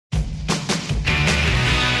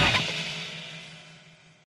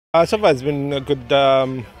So far it's been a good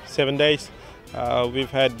 7 days.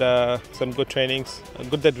 We've had some good trainings.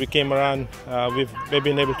 Good that we came around. We've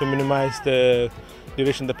been able to minimize the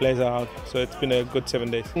duration the players are out. So it's been a good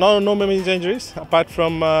 7 days. No major injuries apart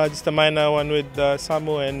from just a minor one with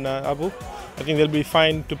Samu and Abu. I think they'll be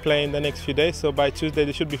fine to play in the next few days. So by Tuesday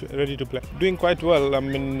they should be ready to play. Doing quite well. I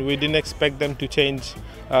mean, we didn't expect them to change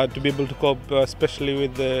to be able to cope, especially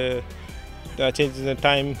with the changes in the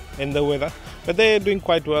time and the weather, but they're doing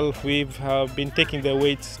quite well. We've been taking their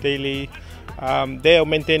weights daily. They are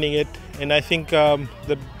maintaining it, and I think the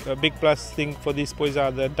big plus thing for these boys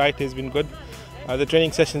are the diet has been good. The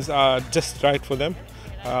training sessions are just right for them.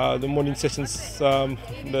 The morning sessions,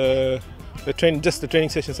 the training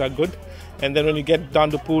sessions are good, and then when you get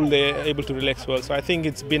down the pool, they're able to relax well. So I think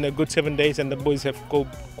it's been a good 7 days, and the boys have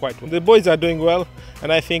coped quite well. The boys are doing well,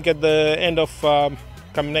 and I think at the end of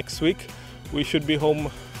come next week, we should be home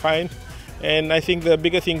fine. And I think the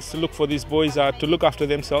bigger things to look for these boys are to look after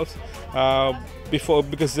themselves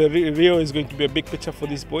because the Rio is going to be a big picture for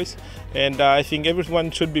these boys, and I think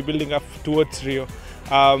everyone should be building up towards Rio.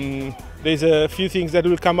 There's a few things that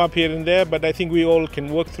will come up here and there, but I think we all can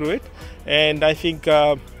work through it, and I think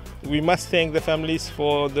we must thank the families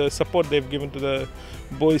for the support they've given to the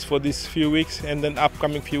boys for these few weeks and then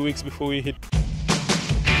upcoming few weeks before we hit.